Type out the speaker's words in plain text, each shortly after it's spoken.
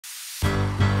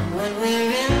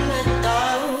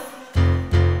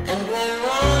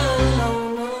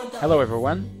Hello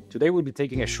everyone, today we'll be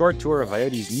taking a short tour of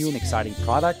Aiode's new and exciting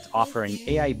product offering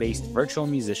AI-based virtual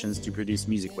musicians to produce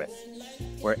music with.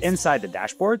 We're inside the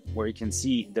dashboard where you can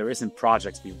see the recent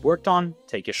projects we've worked on,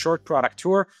 take a short product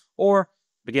tour, or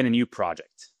begin a new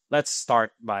project. Let's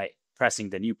start by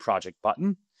pressing the new project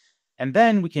button, and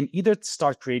then we can either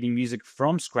start creating music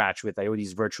from scratch with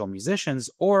Aiode's virtual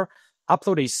musicians or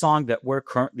upload a song that we're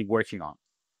currently working on.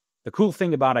 The cool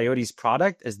thing about Aiode's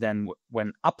product is then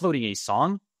when uploading a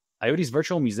song, Aiode's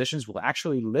virtual musicians will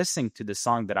actually listen to the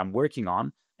song that I'm working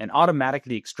on and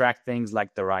automatically extract things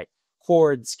like the right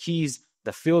chords, keys,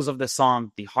 the feels of the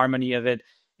song, the harmony of it,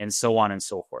 and so on and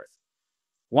so forth.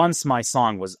 Once my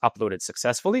song was uploaded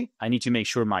successfully, I need to make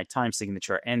sure my time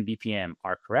signature and BPM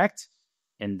are correct.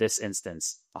 In this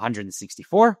instance,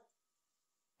 164.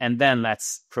 And then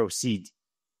let's proceed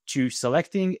to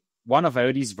selecting one of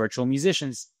Aiode's virtual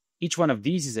musicians. Each one of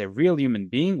these is a real human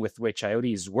being with which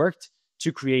Aiode has worked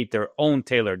to create their own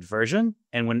tailored version.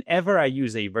 And whenever I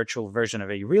use a virtual version of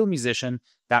a real musician,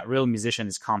 that real musician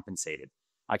is compensated.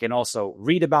 I can also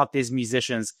read about these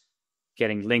musicians,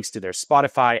 getting links to their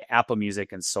Spotify, Apple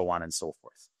Music, and so on and so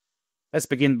forth. Let's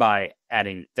begin by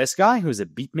adding this guy who's a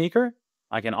beat maker.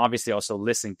 I can obviously also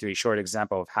listen to a short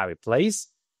example of how he plays,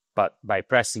 but by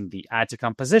pressing the add to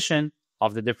composition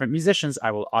of the different musicians,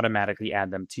 I will automatically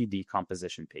add them to the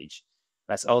composition page.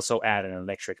 Let's also add an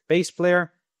electric bass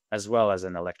player, as well as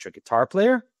an electric guitar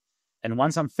player. And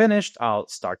once I'm finished, I'll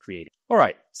start creating. All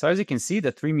right, so as you can see,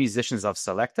 the 3 musicians I've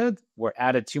selected were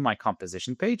added to my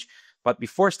composition page. But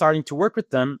before starting to work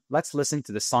with them, let's listen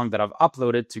to the song that I've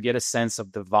uploaded to get a sense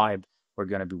of the vibe we're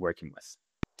going to be working with.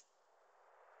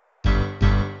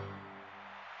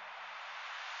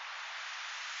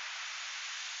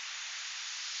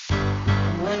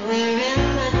 When we're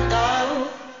in the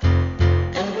dark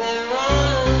and we're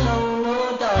all alone,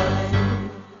 oh darling.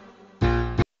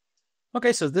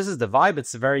 Okay, so this is the vibe.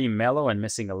 It's very mellow and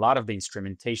missing a lot of the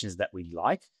instrumentations that we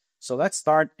like. So let's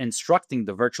start instructing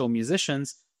the virtual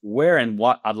musicians where and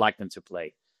what I'd like them to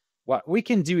play. What we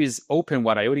can do is open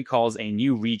what Aiode calls a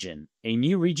new region. A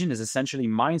new region is essentially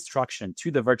my instruction to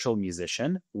the virtual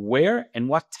musician where and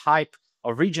what type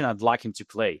of region I'd like him to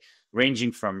play,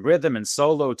 ranging from rhythm and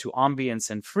solo to ambience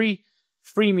and free.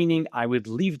 Free meaning I would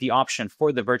leave the option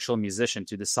for the virtual musician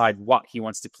to decide what he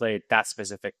wants to play at that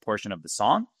specific portion of the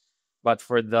song. But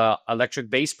for the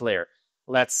electric bass player,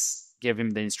 let's give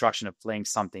him the instruction of playing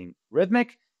something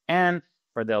rhythmic. And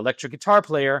for the electric guitar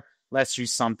player, let's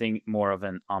use something more of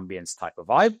an ambience type of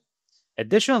vibe.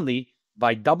 Additionally,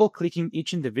 by double-clicking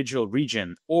each individual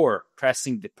region or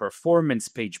pressing the performance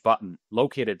page button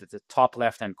located at the top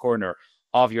left-hand corner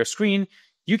of your screen,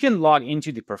 you can log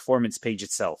into the performance page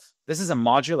itself. This is a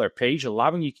modular page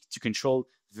allowing you to control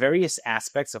various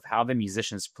aspects of how the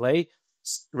musicians play,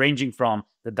 ranging from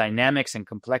the dynamics and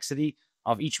complexity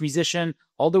of each musician,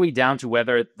 all the way down to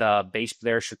whether the bass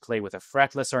player should play with a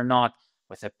fretless or not,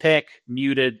 with a pick,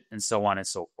 muted, and so on and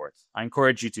so forth. I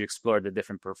encourage you to explore the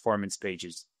different performance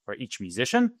pages for each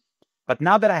musician. But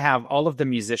now that I have all of the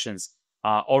musicians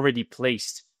already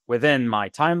placed within my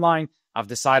timeline, I've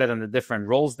decided on the different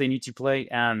roles they need to play,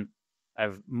 and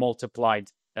I've multiplied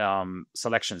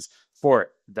selections for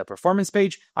the performance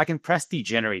page. I can press the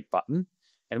generate button.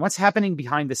 And what's happening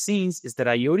behind the scenes is that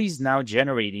Aiode is now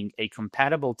generating a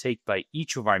compatible take by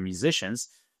each of our musicians,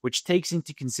 which takes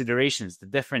into considerations the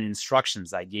different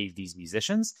instructions I gave these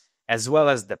musicians, as well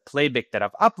as the playback that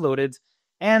I've uploaded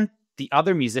and the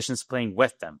other musicians playing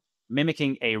with them,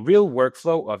 mimicking a real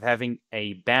workflow of having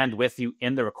a band with you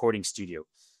in the recording studio.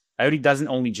 Aiode doesn't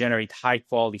only generate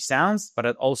high-quality sounds, but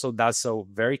it also does so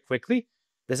very quickly.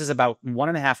 This is about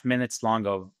 1.5 minutes long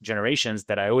of generations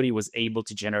that Aiode was able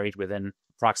to generate within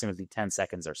approximately 10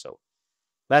 seconds or so.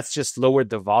 Let's just lower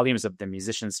the volumes of the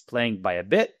musicians playing by a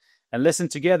bit and listen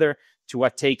together to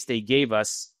what takes they gave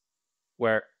us,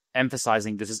 where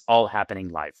emphasizing this is all happening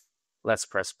live. Let's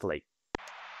press play.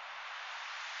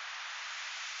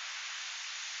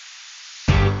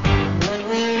 When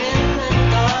we're in the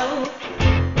dark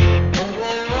and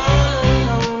we're all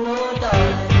alone, oh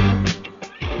darling.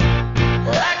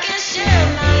 I can share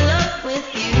my love with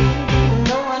you.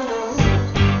 No one knows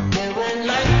that when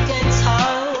life gets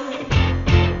hard,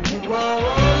 you are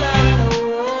all I know,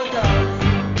 oh darling.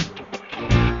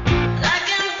 I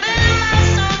can bend my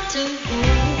soul to you.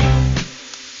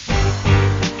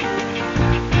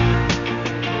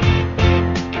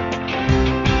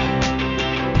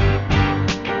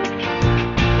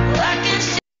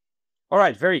 All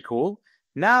right, very cool.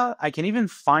 Now I can even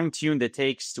fine-tune the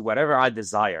takes to whatever I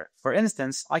desire. For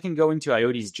instance, I can go into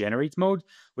Aiode's generate mode,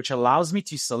 which allows me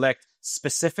to select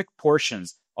specific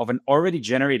portions of an already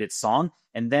generated song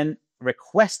and then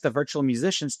request the virtual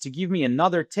musicians to give me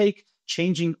another take,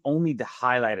 changing only the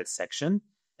highlighted section.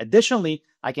 Additionally,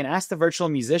 I can ask the virtual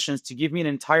musicians to give me an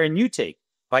entire new take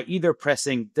by either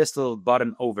pressing this little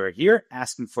button over here,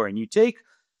 asking for a new take,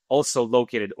 also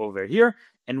located over here.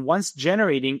 And once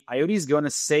generating, Aiode is going to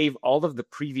save all of the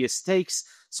previous takes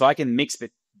so I can mix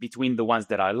between the ones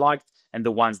that I liked and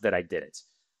the ones that I didn't.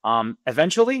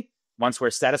 Eventually, once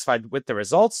we're satisfied with the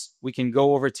results, we can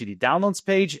go over to the downloads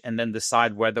page and then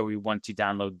decide whether we want to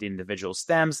download the individual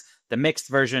stems, the mixed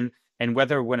version, and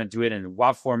whether we want to do it in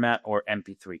WAV format or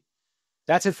MP3.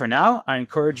 That's it for now. I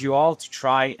encourage you all to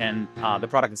try and the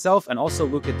product itself and also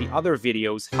look at the other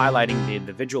videos highlighting the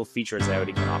individual features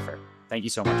Aiode can offer. Thank you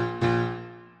so much.